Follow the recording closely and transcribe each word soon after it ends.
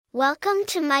Welcome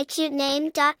to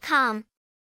mycutename.com.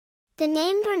 The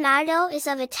name Bernardo is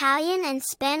of Italian and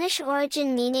Spanish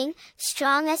origin meaning,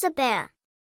 strong as a bear.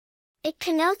 It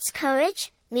connotes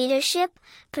courage, leadership,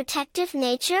 protective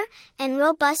nature, and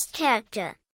robust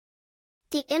character.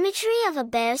 The imagery of a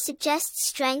bear suggests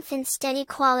strength and steady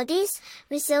qualities,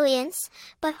 resilience,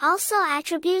 but also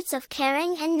attributes of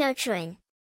caring and nurturing.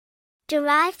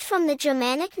 Derived from the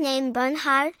Germanic name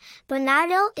Bernhard,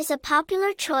 Bernardo is a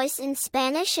popular choice in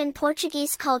Spanish and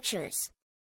Portuguese cultures.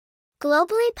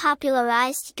 Globally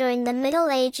popularized during the Middle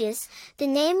Ages, the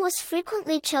name was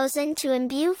frequently chosen to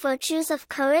imbue virtues of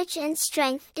courage and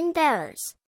strength in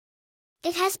bearers.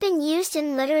 It has been used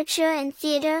in literature and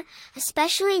theater,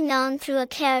 especially known through a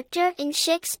character in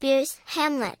Shakespeare's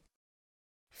Hamlet.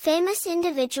 Famous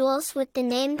individuals with the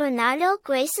name Bernardo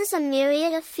graces a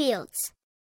myriad of fields.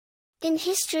 In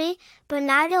history,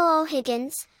 Bernardo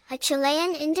O'Higgins, a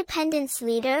Chilean independence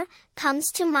leader,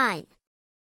 comes to mind.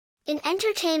 In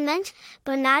entertainment,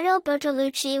 Bernardo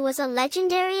Bertolucci was a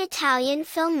legendary Italian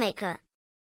filmmaker.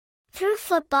 Through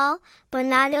football,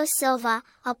 Bernardo Silva,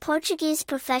 a Portuguese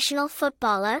professional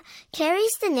footballer,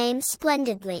 carries the name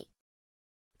splendidly.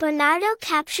 Bernardo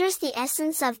captures the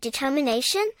essence of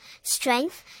determination,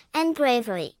 strength, and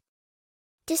bravery.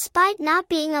 Despite not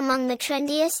being among the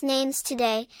trendiest names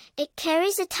today, it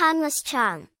carries a timeless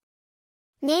charm.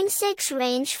 Namesakes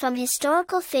range from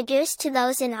historical figures to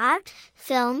those in art,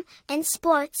 film, and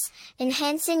sports,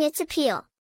 enhancing its appeal.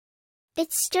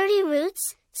 Its sturdy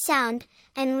roots, sound,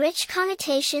 and rich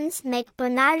connotations make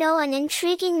Bernardo an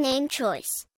intriguing name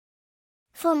choice.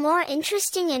 For more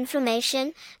interesting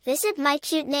information, visit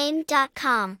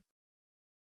mycutename.com.